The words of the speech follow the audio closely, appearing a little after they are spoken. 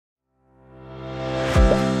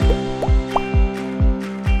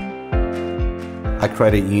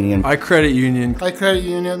iCreditUnion. iCreditUnion.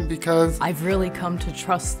 iCreditUnion because I've really come to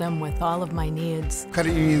trust them with all of my needs.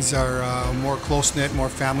 credit unions are more close-knit, more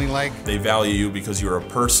family-like. They value you because you're a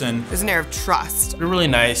person. There's an air of trust. They're really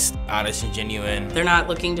nice, honest, and genuine. They're not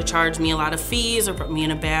looking to charge me a lot of fees or put me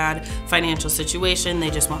in a bad financial situation.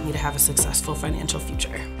 They just want me to have a successful financial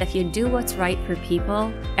future. If you do what's right for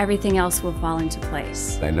people, everything else will fall into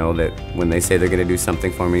place. I know that when they say they're going to do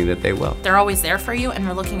something for me, that they will. They're always there for you, and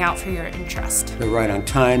they're looking out for your interest. They're right on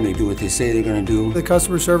time. They do what they say they're going to do. The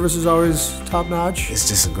customer service is always top-notch. It's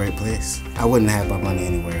just a great place. I wouldn't have my money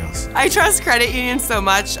anywhere else. I trust credit unions so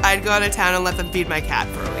much, I'd go out of town and let them feed my cat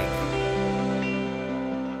for a week.